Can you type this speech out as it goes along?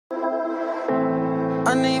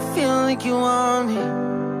I know you feel like you want me,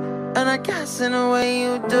 and I guess in a way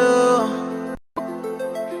you do.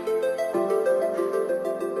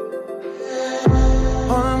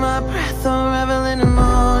 Holding my breath, unraveling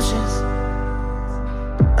emotions.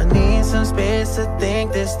 I need some space to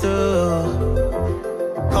think this through.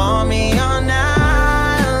 Call me all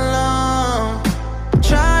night long.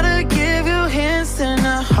 Try to give you hints and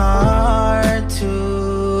a hard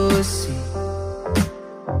to see.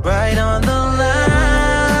 Right on the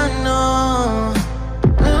line, no.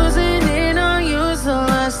 Losing it on you's the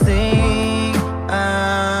last thing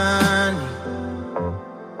I need.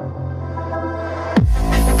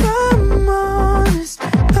 If I'm honest,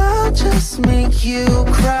 I'll just make you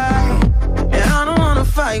cry. And I don't wanna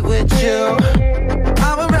fight with you.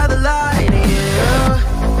 I would rather lie to you.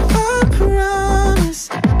 I promise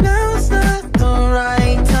now's not the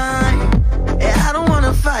right time. Yeah, I don't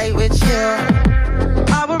wanna fight with you.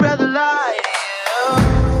 I would rather lie to you.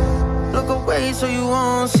 Look away so you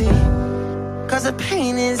won't see, 'cause the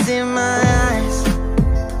pain is in my eyes.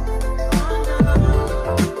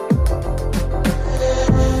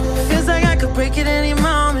 Feels like I could break it any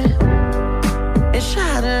moment and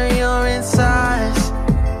shatter your insides.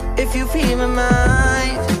 If you feel my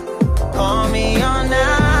mind, call me all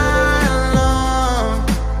night long.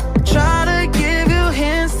 Try to give you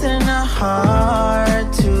hints and a hard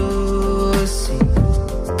to see.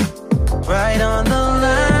 Right on the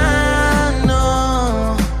line,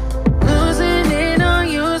 no. Losing it on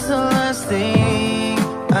you's the last thing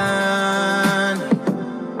I need.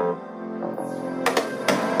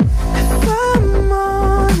 If I'm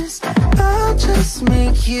honest, I'll just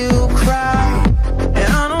make you cry. And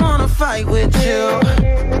I don't wanna fight with you.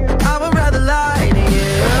 I would rather lie to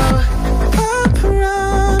you. I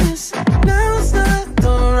promise now's not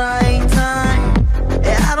the right time.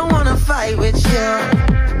 Yeah, I don't wanna fight with you.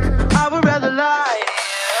 I would rather lie to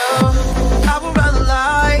you. I would rather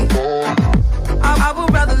lie. I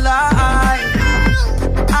would rather lie.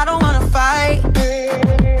 I don't wanna fight.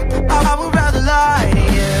 I would rather lie to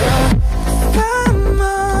you. If I'm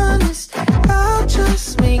honest, I'll just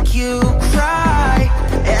make you cry.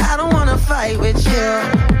 Yeah, I don't wanna fight with you.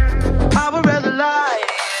 I would rather lie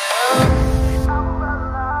to you.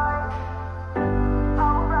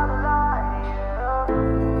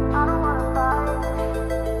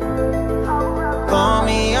 Call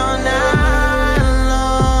me all night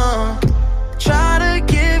long. Try to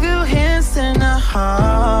give you hints and a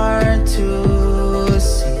hard to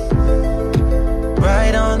see.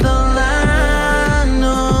 Right on the line,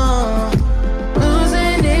 no.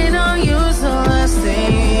 Losing it on you's the last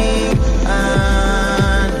thing I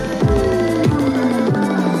need.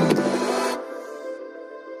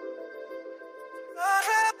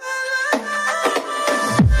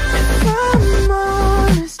 If I'm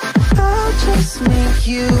honest, I'll just make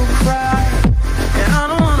you cry. And I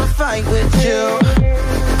don't wanna fight with you.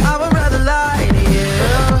 I would rather lie to you.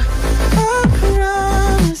 I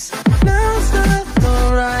promise now's not the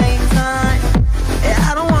right time. Yeah,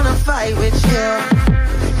 I don't wanna fight with you.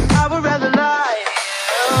 I would rather lie to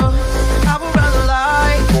you. I would rather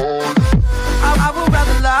lie. I would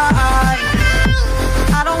rather lie.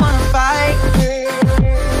 I don't wanna fight.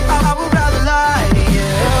 I would rather lie to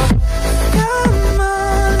you. I'm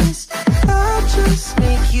honest, I'll just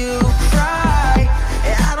make you cry.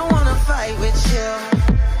 Yeah, I don't wanna fight with you.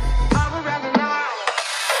 I would rather lie.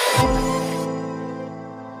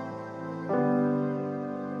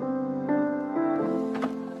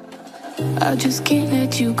 I just can't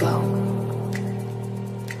let you go.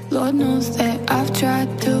 Lord knows that I've tried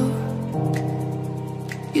to.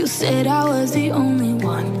 You said I was the only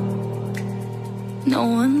one. No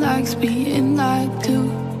one likes being lied to.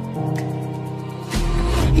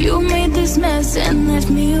 You made this mess and left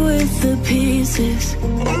me with the pieces.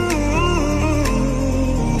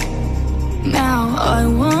 Now I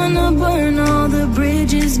wanna burn all the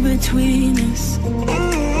bridges between us.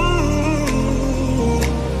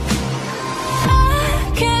 I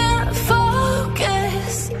can't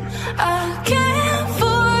focus, I can't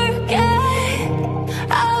forget.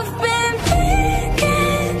 I've been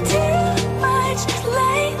thinking too much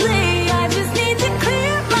lately. I just need to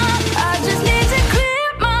clear my head. I just need to clear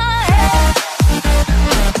my head.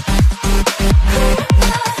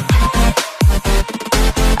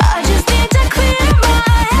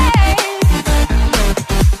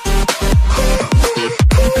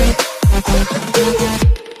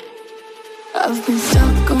 I've been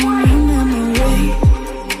stuck on your memory,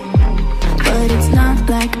 but it's not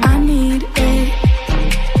like I need it.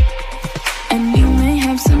 And you may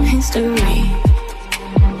have some history,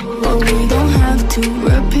 but we don't have to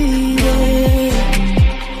repeat it.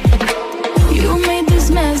 You made this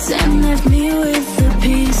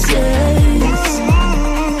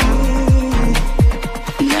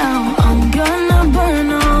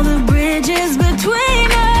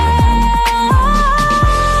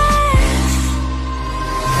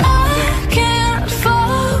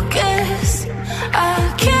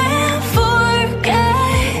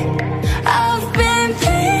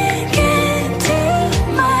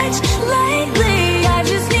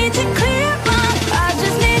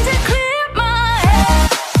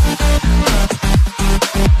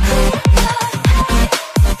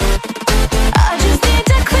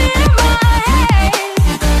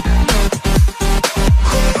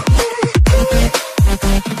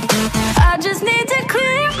just need to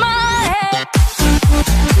clear my head.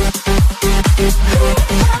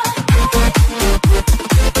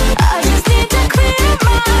 I just need to clear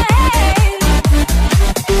my head.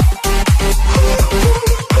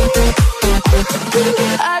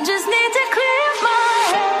 I just need to clear my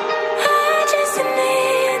head. I just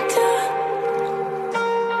need to.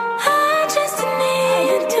 I just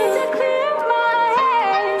need to clear my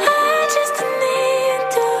head. I just need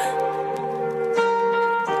to.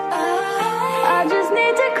 I just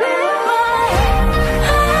need to clear my head.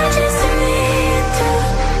 I just need to.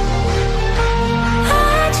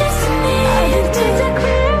 I just need to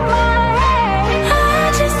clear my head. I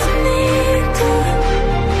just need to.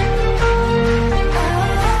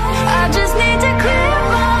 I just need to clear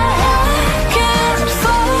my head. Can't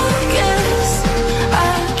focus. I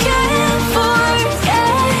can't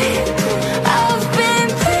forget. I've been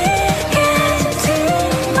thinking too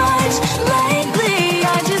much lately.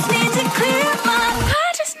 I just need to clear my. I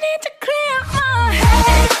just need to clear my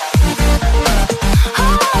head.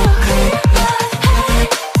 Oh, clear my head.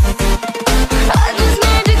 I just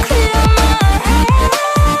need to clear my head.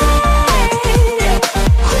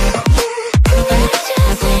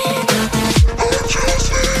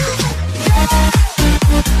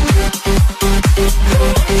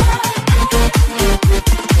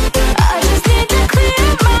 I just need to clear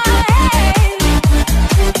my head.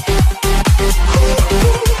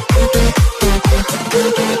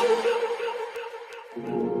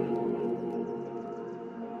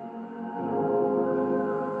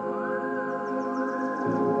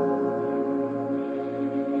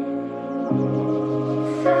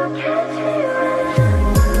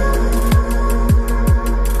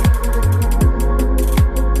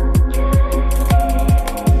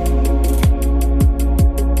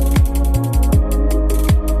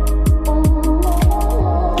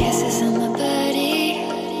 Kisses on my body,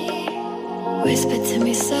 whisper to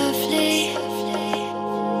me softly.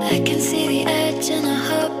 I can see the edge and I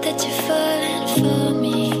hope that you're falling for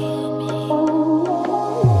me.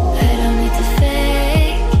 I don't need to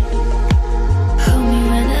fake. Hold me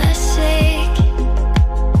when I shake.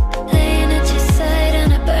 Laying at your side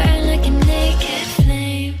and I burn like a naked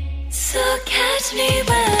flame. So catch me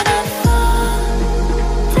when I fall.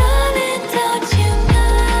 Darling, don't you know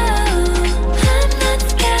I'm not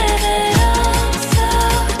scared at all. So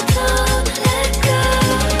don't let go.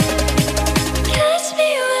 Catch me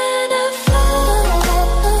when I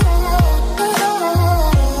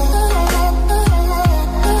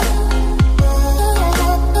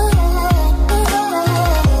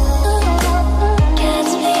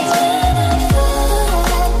Catch me when I fall.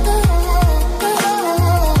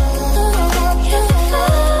 You're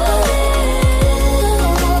falling.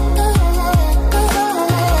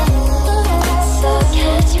 So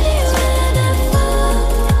catch me when I fall.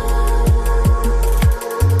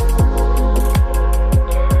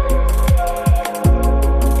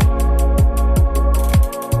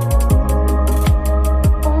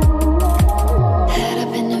 Head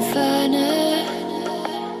up in inferno,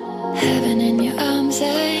 heaven in your arms,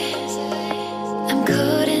 I'm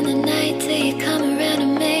cold in the night till you come around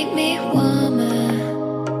and make me warmer.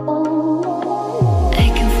 I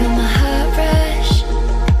can feel my heart rush,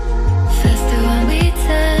 faster when we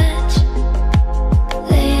touch.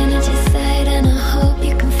 Laying at your side and I hope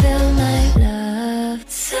you can feel my love.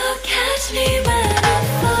 So catch me when I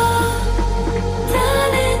fall.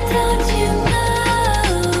 Darling, don't you know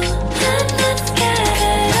I'm not scared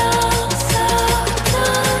at all. So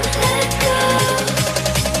don't let go.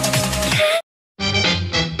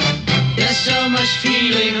 There's so much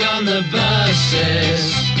feeling on the buses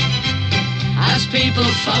as people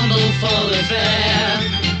fumble for the fare.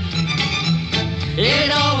 It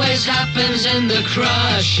always happens in the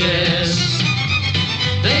crushes.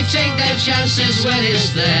 They take their chances when it's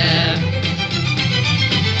there.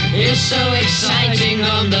 It's so exciting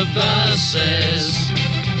on the buses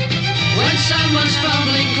when someone's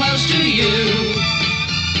fumbling close to you.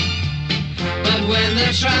 But when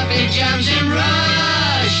the traffic jams in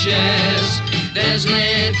rushes, there's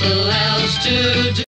little else to do.